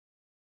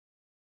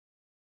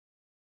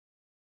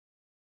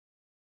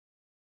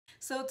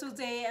So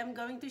today I'm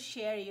going to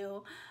share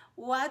you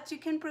what you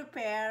can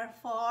prepare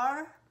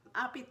for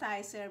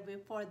appetizer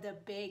before the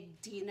big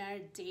dinner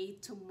day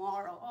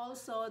tomorrow.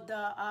 Also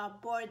the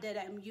board that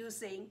I'm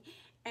using,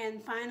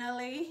 and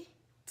finally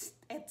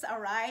it's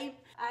arrived.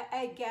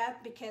 I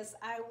get because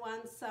I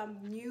want some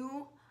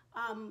new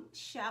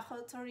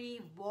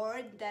charcuterie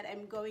board that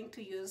I'm going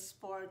to use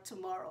for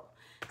tomorrow.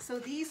 So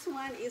this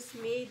one is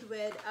made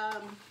with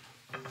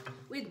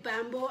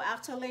bamboo.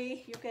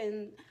 Actually, you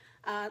can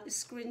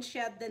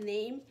screenshot the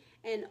name,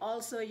 and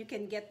also you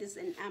can get this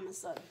in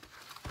Amazon.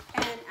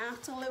 And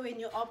actually when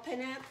you open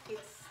it,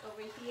 it's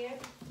over here.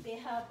 They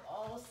have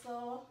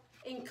also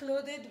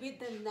included with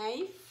the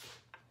knife.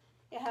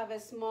 You have a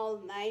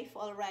small knife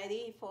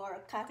already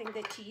for cutting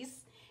the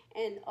cheese,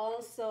 and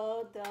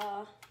also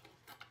the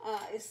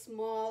a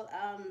small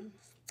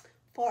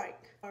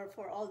fork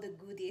for all the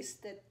goodies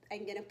that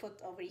I'm gonna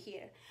put over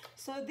here.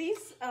 So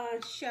this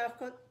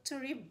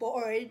charcuterie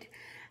board,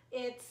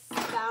 it's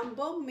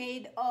bamboo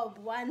made of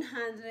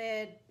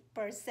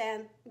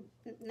 100%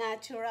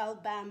 natural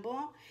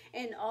bamboo,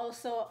 and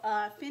also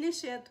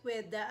finish it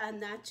with the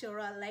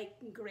natural, like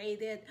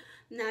graded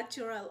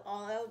natural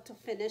oil to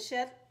finish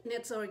it.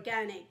 It's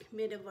organic,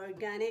 made of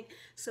organic,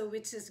 so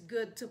which is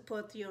good to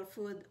put your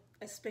food,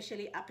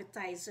 especially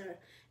appetizer,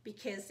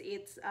 because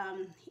it's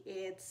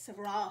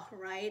raw,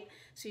 right?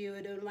 So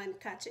you don't want to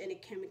catch any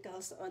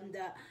chemicals on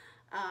the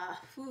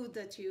food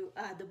that you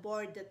the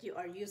board that you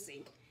are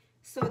using.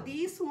 So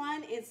this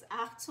one is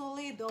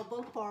actually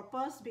double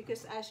purpose,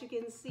 because as you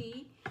can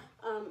see,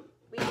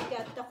 we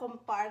got the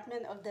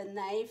compartment of the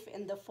knife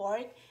and the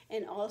fork,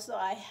 and also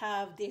I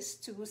have these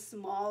two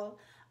small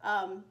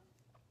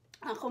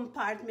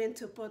compartment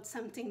to put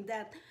something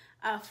that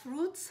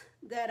fruits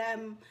that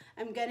I'm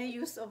gonna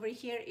use over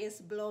here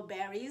is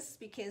blueberries,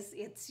 because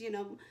it's, you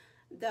know,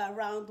 the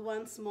round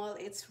one small,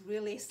 it's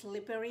really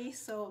slippery,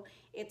 so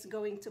it's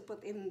going to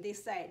put in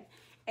this side.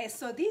 And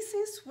so this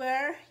is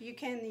where you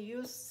can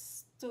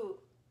use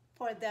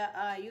for the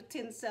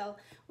utensil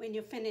when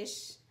you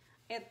finish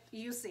it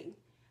using.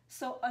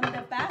 So on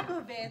the back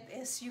of it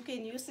is you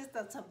can use it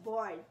as a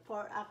board,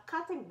 for a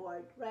cutting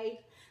board, right?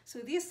 So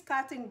this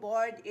cutting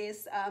board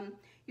is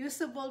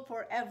usable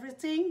for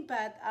everything,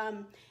 but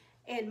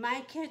in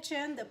my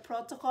kitchen, the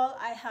protocol,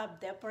 I have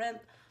different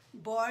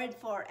board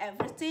for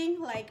everything.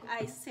 Like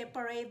I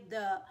separate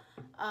the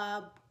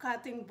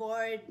cutting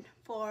board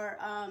for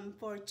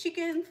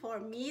chicken, for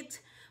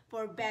meat,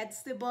 for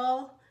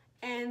vegetable,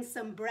 and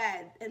some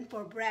bread, and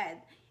for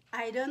bread.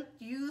 I don't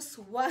use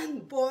one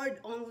board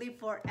only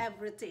for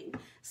everything.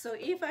 So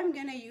if I'm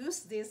gonna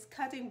use this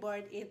cutting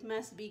board, it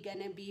must be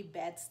gonna be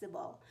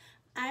vegetable.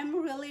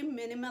 I'm really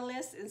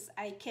minimalist, since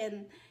I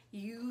can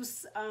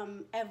use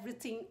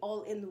everything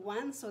all in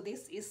one. So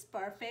this is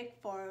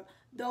perfect for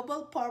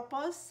double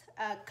purpose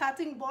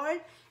cutting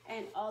board,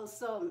 and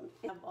also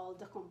have all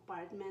the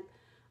compartment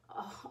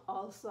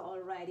also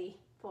already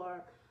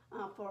for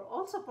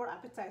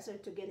appetizer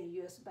to gonna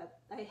use, but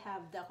I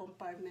have the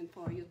compartment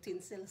for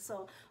utensils.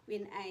 So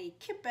when I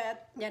keep it,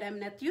 that I'm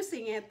not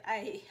using it,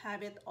 I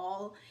have it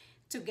all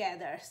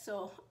together,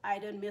 so I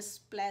don't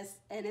misplace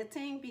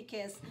anything,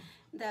 because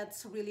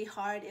that's really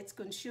hard. It's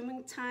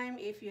consuming time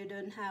if you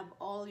don't have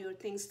all your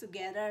things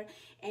together,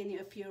 and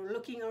if you're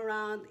looking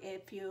around,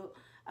 if you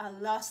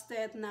lost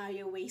it, now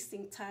you're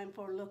wasting time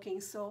for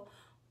looking. So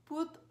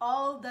put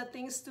all the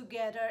things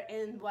together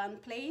in one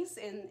place.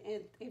 And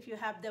if you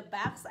have the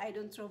box, I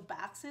don't throw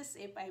boxes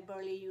if I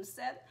barely use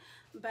it,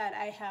 but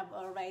I have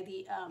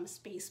already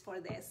space for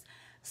this.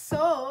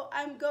 So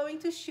I'm going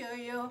to show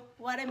you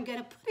what I'm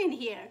gonna put in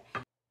here.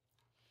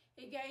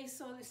 Hey guys,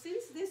 so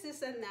since this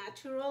is a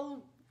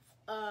natural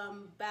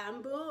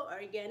bamboo,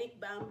 organic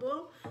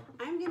bamboo,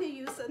 I'm gonna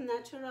use a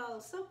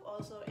natural soap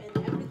also, and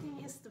everything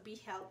has to be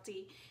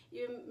healthy.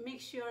 You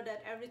make sure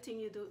that everything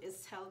you do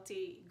is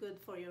healthy, good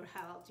for your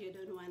health. You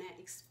don't want to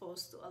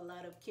expose to a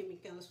lot of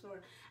chemicals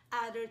for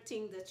other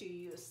things that you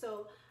use.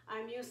 So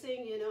I'm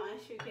using, you know,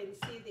 as you can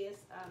see,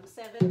 this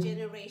 7th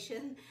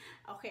generation.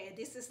 Okay,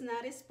 this is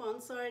not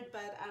sponsored,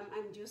 but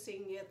I'm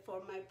using it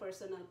for my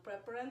personal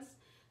preference,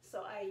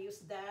 so I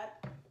use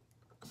that.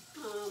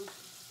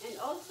 And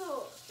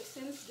also,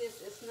 since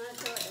this is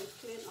natural and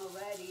clean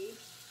already,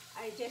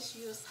 I just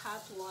use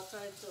hot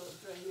water to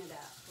drain it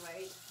out,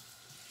 right?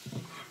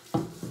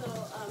 So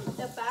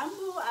the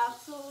bamboo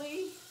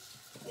actually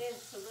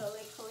is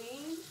really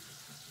clean,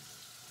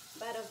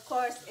 but of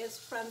course it's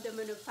from the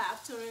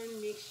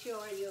manufacturing. Make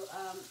sure you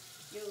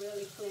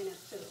really clean it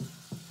too.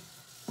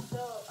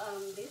 So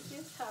this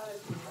is how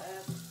it's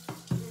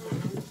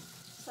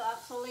so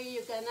actually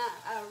you're gonna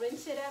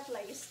rinse it up,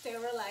 like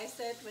sterilize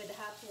it with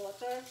hot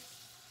water.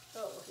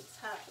 So it's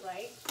hot,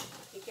 right?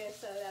 Because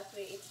that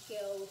way it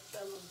kills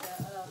some of the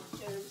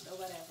germs or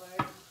whatever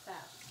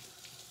that.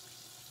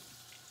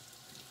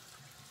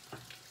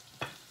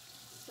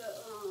 So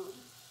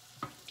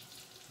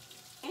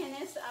and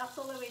it's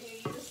actually, when you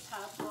use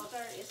hot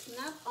water, it's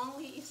not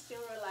only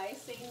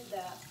sterilizing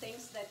the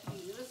things that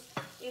you use,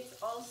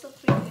 it's also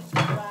keeping it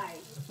dry.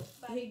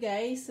 But Hey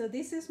guys, so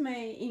this is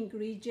my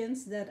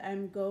ingredients that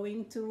I'm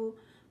going to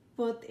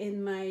put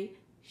in my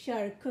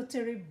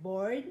charcuterie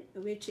board,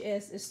 which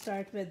is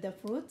start with the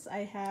fruits.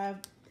 I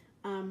have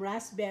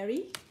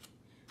raspberry,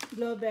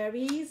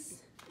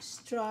 blueberries,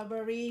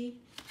 strawberry,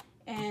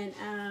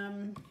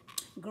 and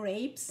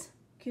grapes,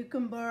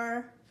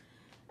 cucumber,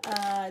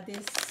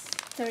 this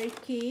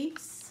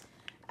turkeys,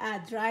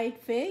 dried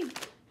fig,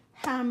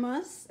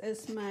 hummus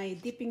is my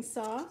dipping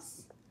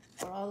sauce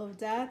for all of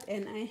that,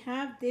 and I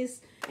have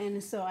this,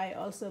 and so I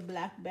also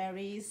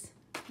blackberries,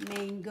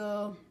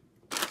 mango,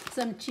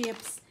 some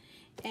chips,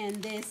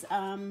 and this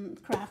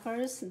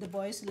crackers. The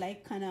boys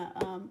like kind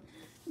of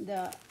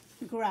the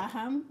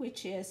graham,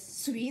 which is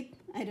sweet.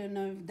 I don't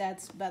know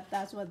if but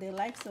that's what they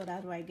like, so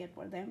that's what I get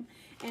for them.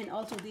 And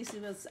also this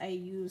is I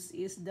use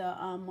is the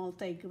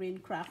multi-grain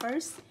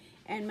crackers,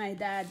 and my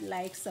dad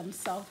likes some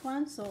soft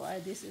ones, so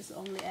this is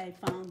only I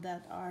found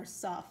that are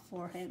soft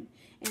for him.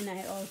 And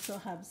I also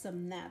have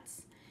some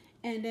nuts.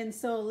 And then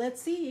so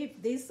let's see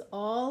if this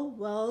all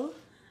will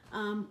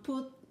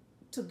put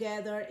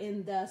together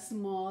in the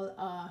small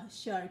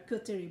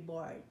charcuterie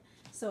board.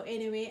 So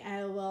anyway,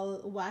 I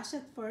will wash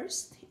it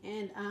first,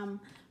 and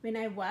when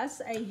I wash,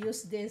 I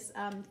use this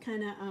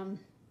kind of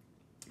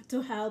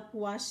to help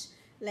wash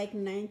like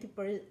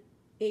 98%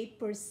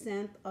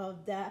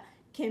 of the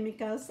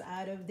chemicals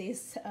out of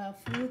this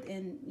food,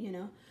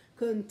 and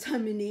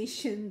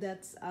contamination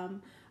that's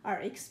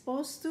are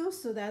exposed to.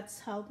 So that's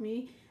helped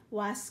me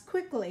wash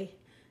quickly.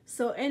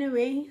 So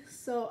anyway,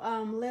 so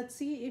let's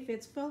see if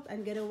it's filled.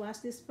 I'm gonna wash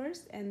this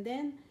first, and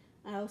then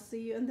I'll see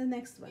you in the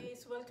next one.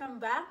 Guys, welcome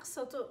back.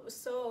 So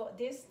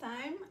this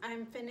time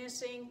I'm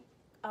finishing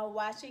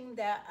washing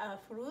the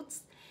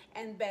fruits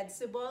and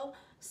vegetable.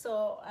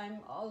 So I'm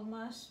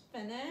almost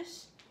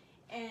finished.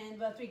 And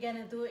what we're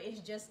gonna do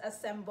is just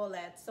assemble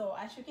it. So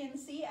as you can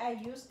see, I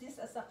use this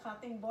as a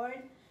cutting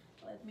board.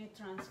 Let me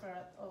transfer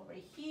it over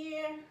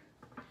here.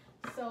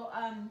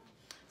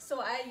 So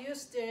I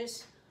use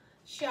this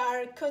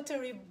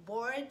charcuterie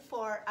board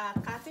for a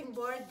cutting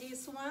board.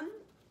 This one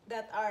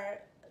that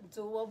are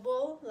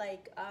doable,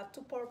 like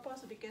two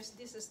purpose, because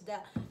this is the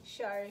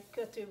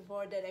charcuterie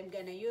board that I'm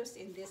gonna use,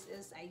 and this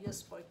is I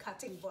use for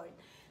cutting board.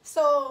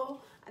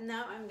 So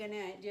now I'm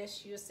gonna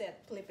just use it,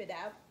 flip it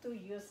up to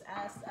use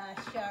as a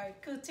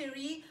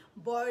charcuterie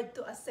board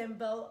to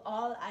assemble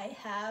all I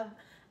have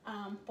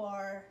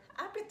for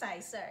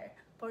appetizer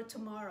for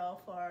tomorrow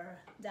for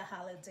the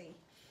holiday.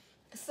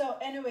 So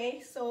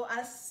anyway, so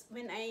as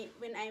when I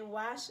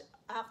wash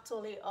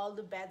actually all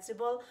the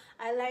vegetable,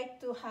 I like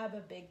to have a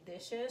big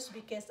dishes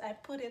because I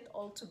put it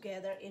all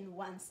together in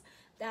once.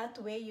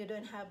 That way you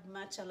don't have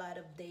a lot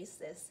of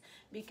dishes,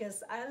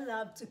 because I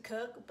love to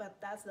cook, but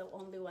that's the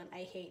only one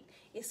I hate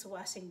is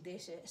washing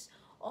dishes.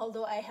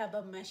 Although I have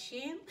a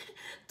machine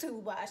to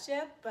wash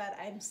it, but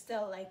I'm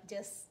still like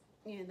just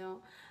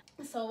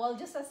So I'll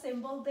just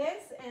assemble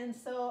this, and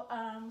so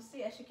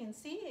see, as you can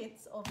see,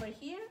 it's over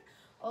here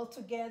all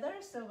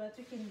together. So what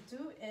we can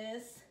do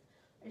is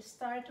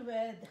start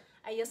with,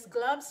 I use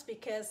gloves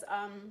because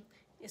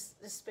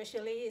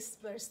especially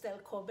we're still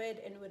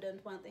COVID and we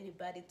don't want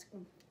anybody to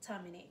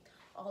contaminate,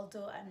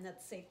 although I'm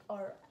not sick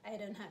or I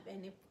don't have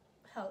any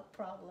health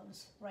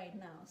problems right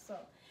now. So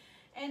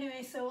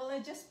anyway, so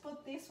we'll just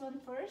put this one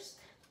first.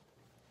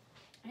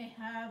 I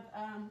have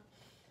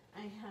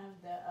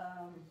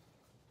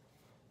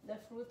the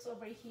fruits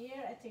over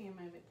here. I think I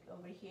might be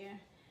over here.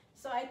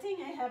 So I think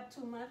I have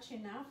too much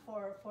enough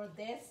for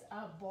this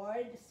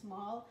board,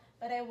 small,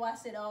 but I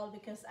wash it all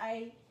because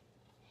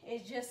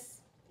it's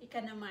just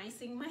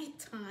economizing my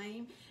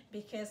time,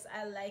 because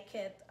I like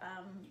it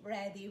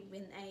ready.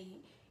 When I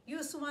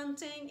use one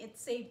thing, it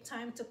saves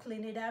time to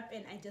clean it up,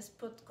 and I just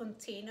put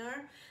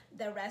container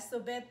the rest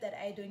of it that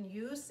I don't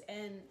use,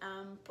 and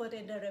put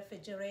in the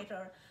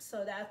refrigerator.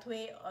 So that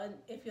way,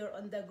 if you're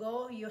on the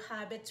go, you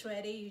have it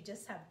ready. You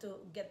just have to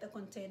get the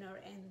container,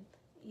 and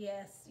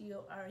yes,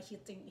 you are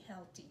eating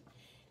healthy.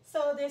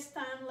 So this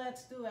time,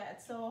 let's do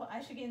it. So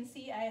as you can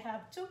see, I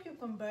have two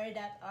cucumbers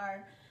that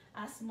are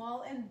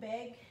small and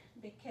big,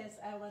 because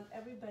I want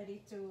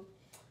everybody to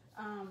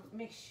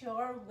make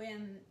sure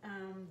when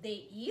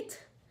they eat.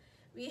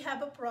 We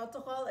have a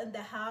protocol in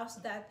the house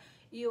that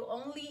you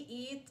only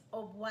eat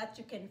of what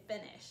you can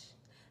finish.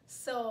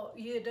 So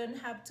you don't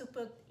have to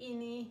put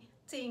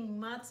anything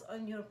much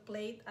on your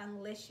plate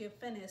unless you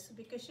finish,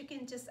 because you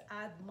can just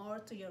add more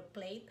to your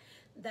plate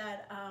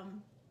that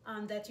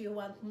you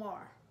want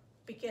more.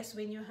 Because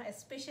when you,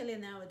 especially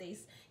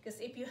nowadays, because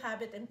if you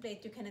have it in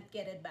plate, you cannot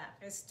get it back.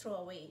 It's throw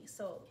away.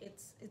 So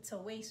it's a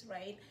waste,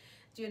 right?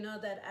 Do you know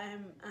that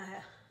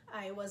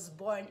I was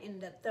born in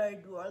the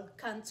third world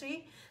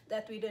country,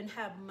 that we don't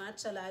have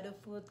a lot of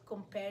food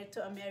compared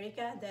to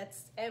America.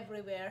 That's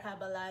everywhere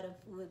have a lot of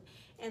food,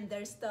 and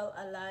there's still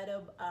a lot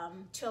of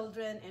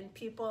children and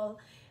people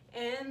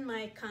in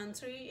my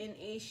country in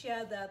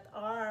Asia that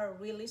are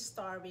really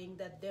starving,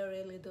 that they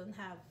really don't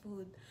have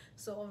food.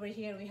 So over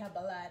here we have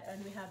a lot,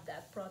 and we have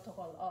that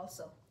protocol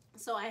also.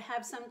 So I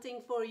have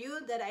something for you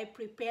that I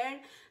prepared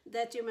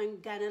that you're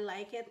gonna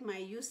like it. My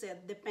use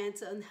it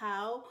depends on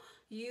how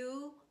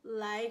you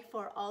like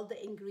for all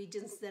the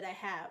ingredients that I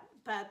have.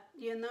 But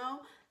you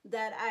know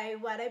that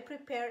what I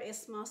prepare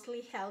is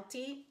mostly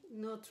healthy,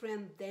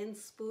 nutrient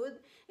dense food,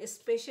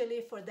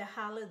 especially for the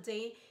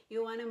holiday.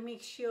 You want to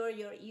make sure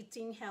you're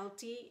eating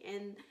healthy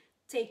and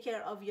take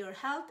care of your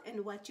health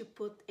and what you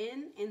put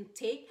in and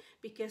take,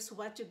 because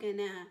what you're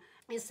gonna,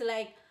 it's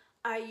like,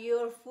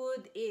 your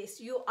food is,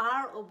 you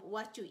are of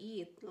what you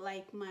eat,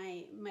 like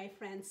my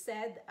friend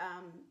said,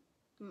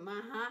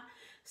 maha.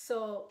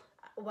 So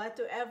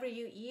whatever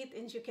you eat,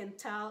 and you can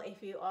tell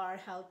if you are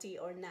healthy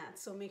or not.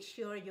 So make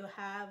sure you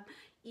have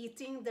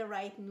eating the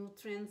right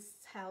nutrients,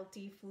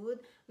 healthy food,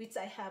 which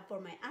I have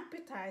for my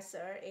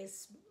appetizer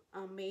is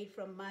made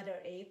from Mother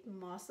Earth,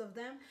 most of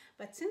them.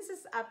 But since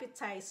it's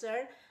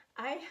appetizer,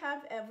 I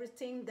have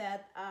everything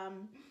that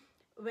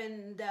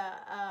when the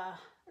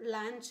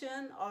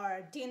luncheon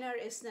or dinner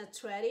is not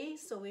ready,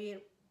 so we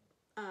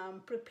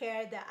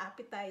prepare the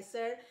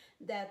appetizer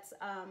that's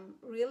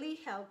really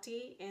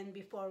healthy, and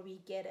before we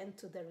get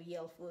into the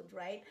real food,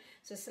 right?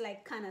 So it's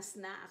like kind of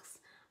snacks,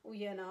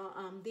 you know.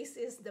 This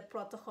is the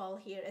protocol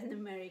here in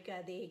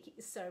America. They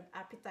serve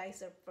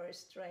appetizer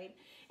first, right?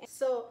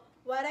 So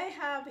what I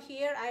have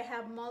here, I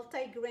have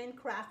multi-grain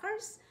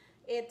crackers.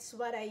 It's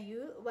what I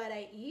use, what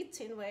I eat,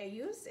 and what I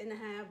use. And I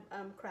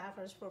have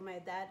crackers for my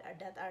dad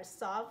that are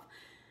soft,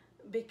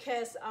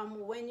 because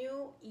when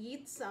you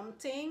eat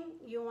something,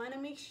 you want to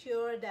make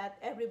sure that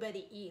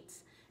everybody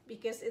eats,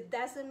 because it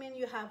doesn't mean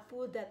you have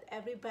food that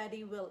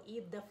everybody will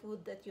eat the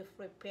food that you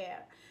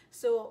prepare.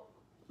 So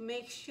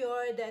make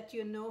sure that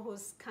you know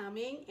who's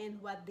coming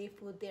and what the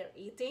food they're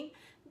eating.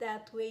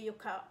 That way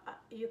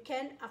you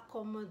can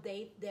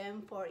accommodate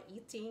them for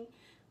eating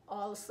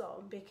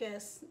also,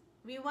 because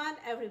we want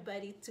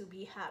everybody to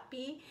be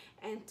happy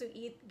and to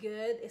eat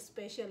good,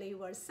 especially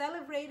we're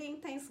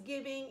celebrating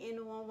Thanksgiving and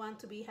we want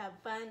to have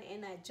fun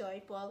and a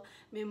joyful,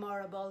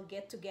 memorable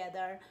get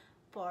together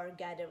for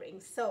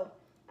gatherings. So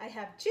I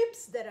have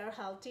chips that are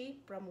healthy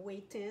from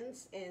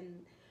Wheatons,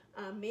 and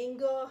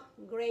mango,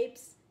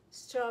 grapes,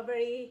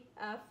 strawberry,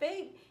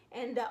 fig,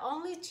 and the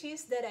only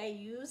cheese that I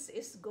use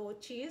is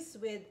goat cheese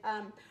with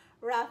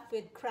wrapped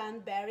with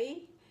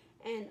cranberry.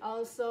 And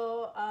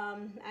also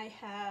I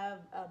have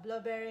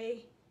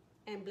blueberry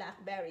and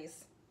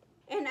blackberries,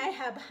 and I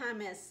have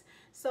hummus.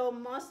 So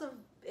most of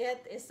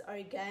it is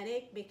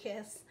organic,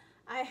 because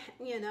I,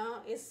 you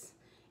know, it's,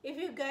 if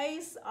you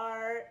guys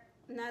are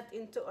not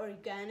into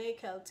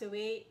organic healthy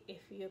way, if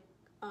you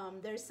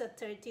there's a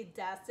 30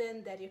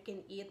 dozen that you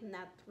can eat,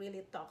 not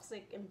really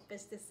toxic and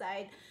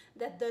pesticide,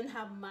 that don't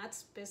have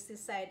much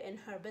pesticide and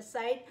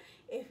herbicide.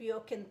 If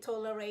you can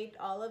tolerate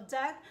all of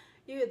that,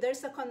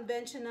 there's a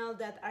conventional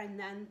that are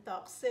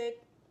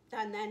non-toxic,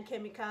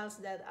 non-chemicals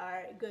that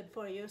are good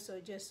for you, so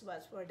just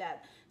watch for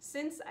that.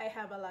 Since I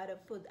have a lot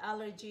of food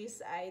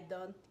allergies, I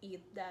don't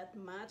eat that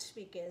much,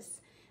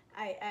 because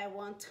I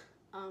won't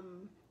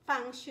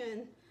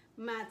function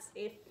much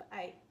if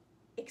I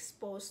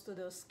exposed to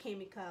those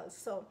chemicals.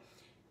 So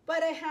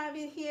what I have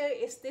in here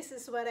is, this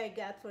is what I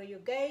got for you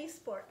guys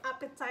for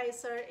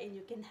appetizer, and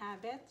you can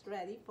have it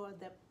ready for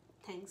the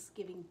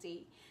Thanksgiving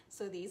Day.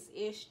 So this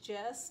is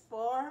just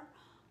for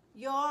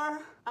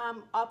your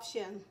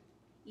option.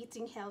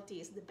 Eating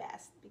healthy is the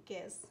best,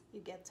 because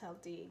you get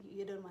healthy,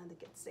 you don't want to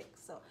get sick.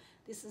 So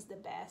this is the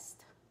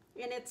best,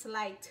 and it's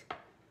light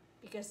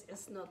because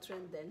it's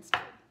nutrient dense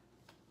food.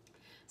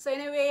 So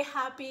anyway,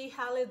 happy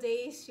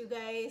holidays, you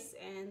guys,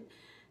 and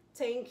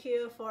thank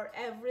you for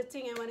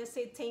everything. I want to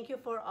say thank you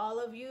for all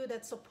of you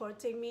that's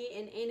supporting me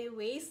in any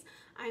ways.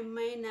 I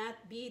may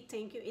not be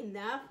thank you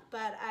enough,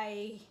 but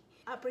I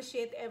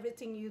appreciate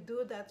everything you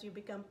do, that you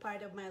become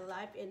part of my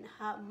life and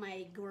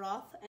my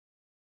growth